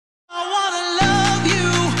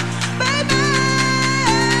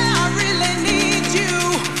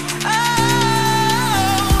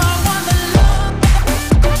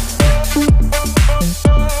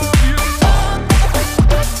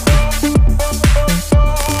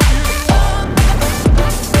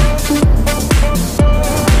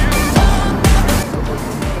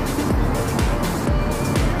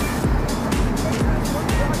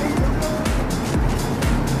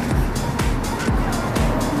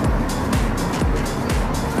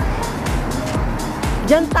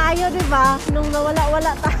Diyan tayo, di ba? Nung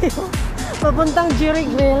nawala-wala tayo. Papuntang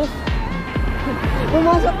Jirig Mill.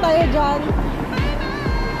 Pumasok tayo dyan.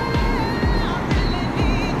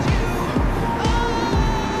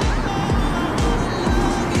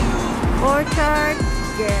 Orchard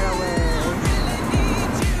Getaway.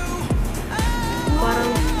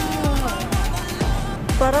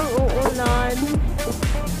 Parang uulan.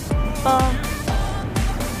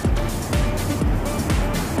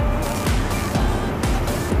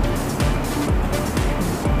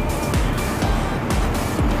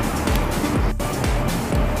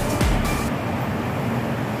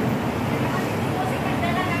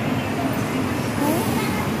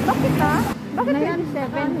 Bakit ka? Bakit Ayan,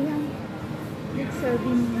 7? It's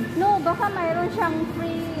serving. No, baka mayroon siyang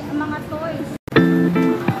free mga toys.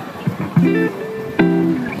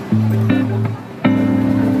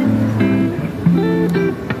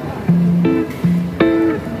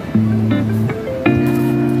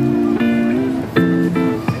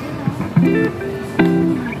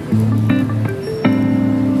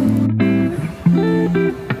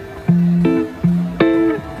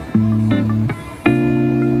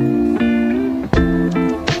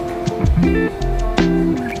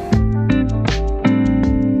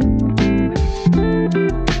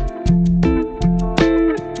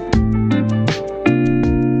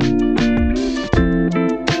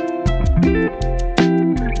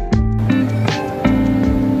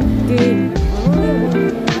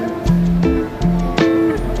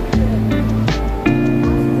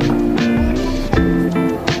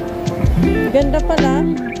 Ganda pala.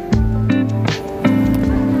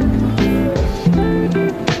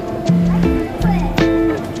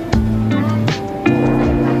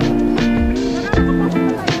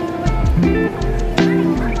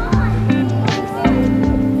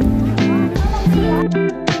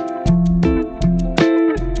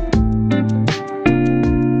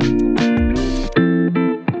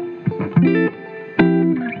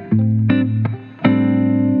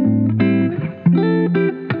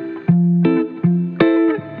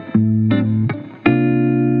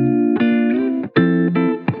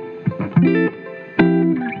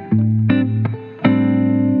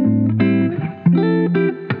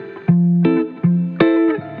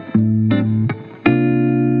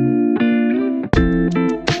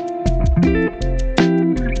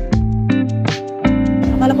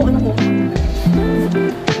 Akala ko ano ko.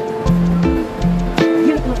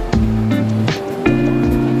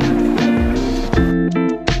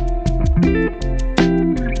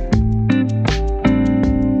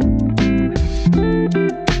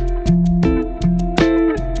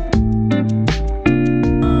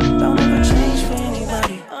 Don't ever change for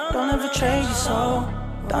anybody. Don't ever trade your soul.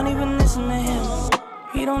 Don't even listen to him.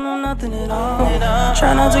 He don't know nothing at all.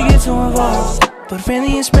 Try not to get too involved, but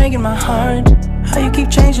really it's breaking my heart. How you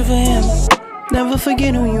keep changing for him. Never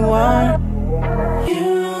forget who you are.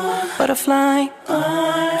 You butterfly.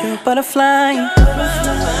 You're a butterfly.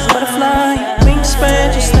 Butterfly. Wings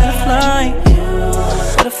spread, just let it fly.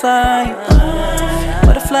 Butterfly.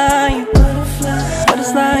 Butterfly. What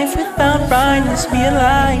is life without brightness? Be a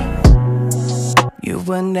light. You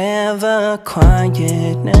were never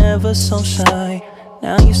quiet, never so shy.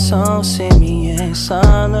 Now you're so serious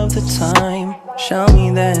all of the time. Show me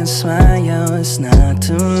that smile, it's not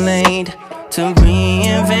too late to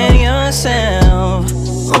reinvent yourself.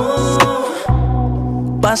 Ooh.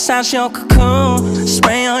 Bust out your cocoon,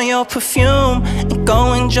 spray on your perfume, and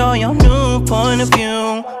go enjoy your new point of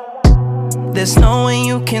view. There's no way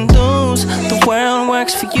you can lose, the world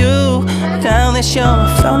works for you. Now that's yours.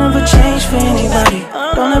 Don't ever change for anybody.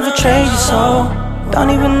 Don't ever trade your soul. Don't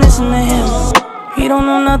even listen to him. He don't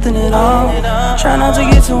know nothing at all. Try not to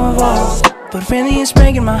get too involved, but really it's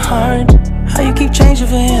breaking my heart. How you keep changing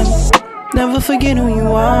for him. Never forget who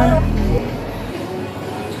you are.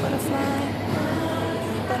 Butterfly,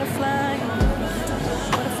 butterfly,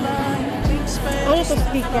 butterfly. Ano to,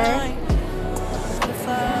 speaker?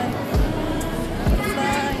 Butterfly,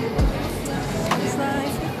 butterfly. It's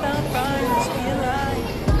life without brightness, be a light.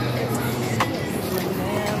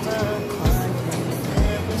 Never quiet,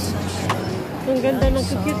 never sunshine. Ang ganda ng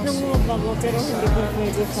cute ng mga bago, pero hindi ko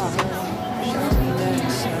pwede sa akin.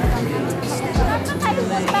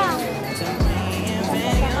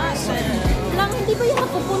 Lang, hindi ba yung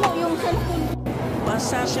napupuno yung cellphone?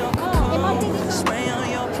 Imagine it. Spray on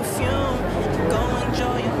your perfume, go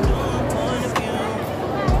enjoy your new point of view.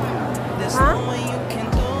 There's no way you can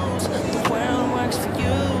lose, the world works for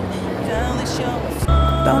you. Now it's your.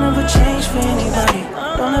 Don't ever change for anybody.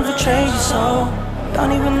 Don't ever trade your soul.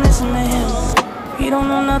 Don't even listen to him. He don't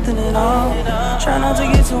know nothing at all. Try not to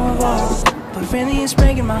get too involved, but really it's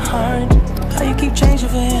breaking my heart. How you keep changing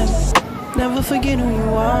for him, never forget who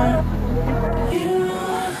you are.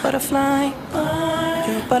 Butterfly,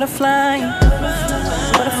 you're a butterfly.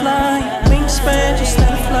 Butterfly, wings spread, just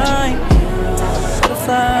let it fly.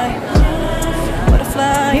 Butterfly,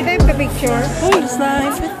 butterfly. Did I have the picture? What is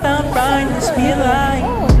life without brightness? Be a lie.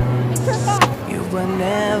 You were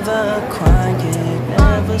never quiet,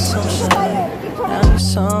 never so shy. Now you're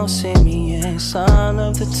so serious all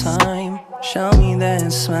of the time. Show me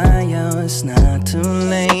that smile, it's not too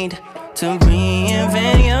late to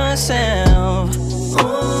reinvent yourself.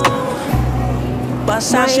 Ooh.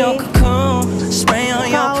 Bust out your cocoon, spray on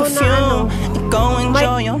your perfume, and go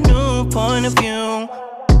enjoy your new point of view.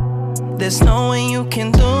 There's no way you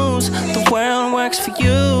can lose, the world works for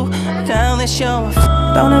you. Now that you're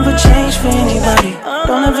don't ever change for anybody,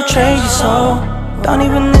 don't ever trade your soul. Don't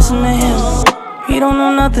even listen to him, he don't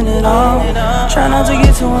know nothing at all. Try not to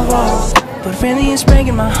get too involved, but really it's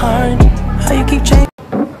breaking my heart. How you keep changing.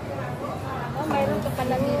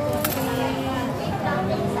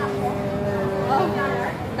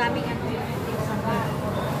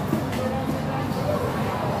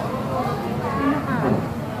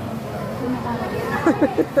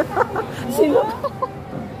 Sino?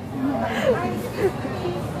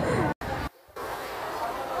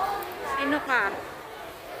 Sino ka?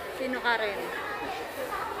 Sino ka rin?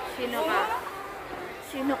 Sino ka?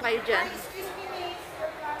 Sino kayo dyan?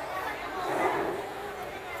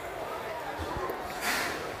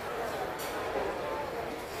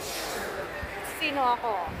 Sino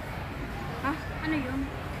ako? Ha? Ano yun?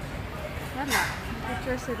 Wala.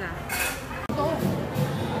 Picture sila. Ito.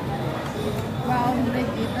 Wow,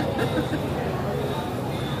 nakikita.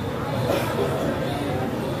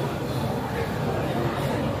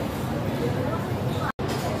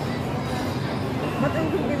 Ba't ang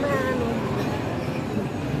hindi maano?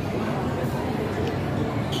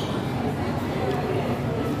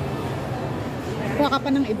 Kuha ka pa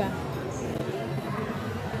ng iba.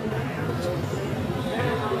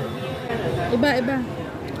 Iba.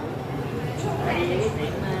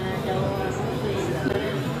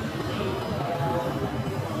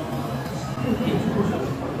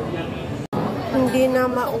 Hindi na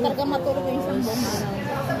maubos. Talaga matulog yung isang buong araw.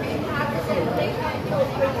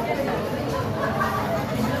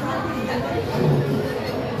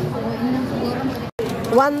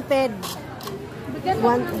 Wanted.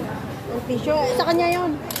 Ang tissue. Sa kanya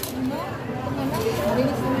yun.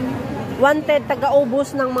 Wanted,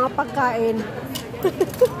 taga-ubos ng mga pagkain.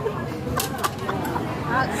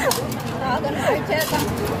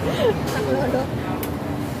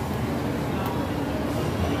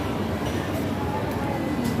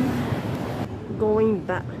 Going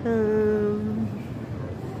back home.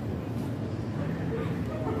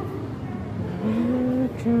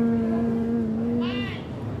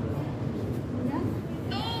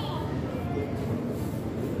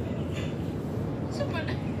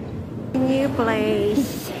 New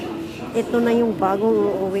place. Ito na yung bagong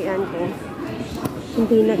uuwian ko.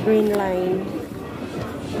 Hindi na green line.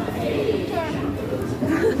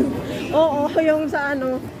 Oo, yung sa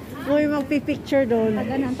ano, may magpipicture doon.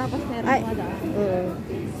 Ganun, tapos meron Ay, mo daan.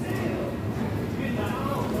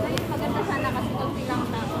 Maganda sana kasi konti lang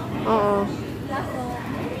tao. Oo. Kaso,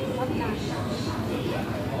 wag na.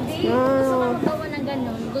 Hindi, Ah. gusto ka magtawa ng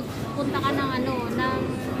ganun. Punta ka ng ano, ng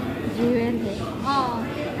Jewel.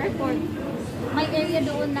 airport. May area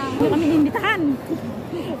doon ng... Hindi kami inimbitahan.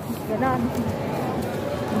 Ganun.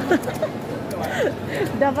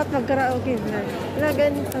 Dapat mag-karaoke vlog. Wala,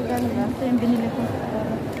 ganito, ganda. Ito yung binili ko.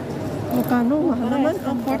 Magkano? Mahal naman?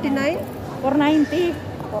 49? 490.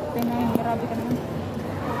 49. Grabe ka naman.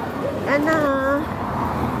 Ana!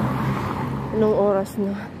 Anong oras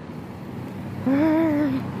na?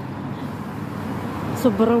 Ay,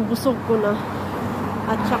 sobrang busog ko na.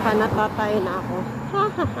 At saka natatay na ako.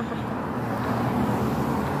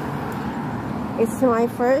 It's my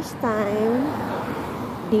first time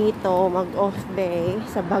dito mag-off day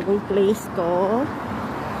sa bagong place ko.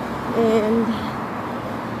 And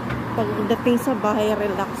pagdating sa bahay,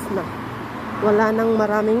 relax na. Wala nang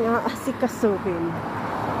maraming aasikasuhin.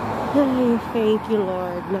 Ay, thank you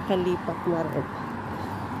Lord. Nakalipat na rin.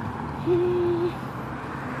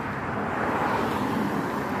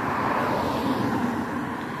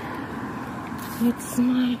 It's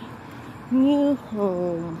my new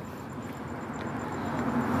home.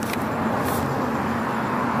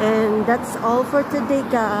 And that's all for today,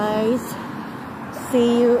 guys.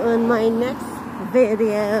 See you on my next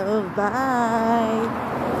video. Bye.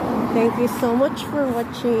 Thank you so much for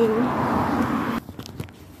watching.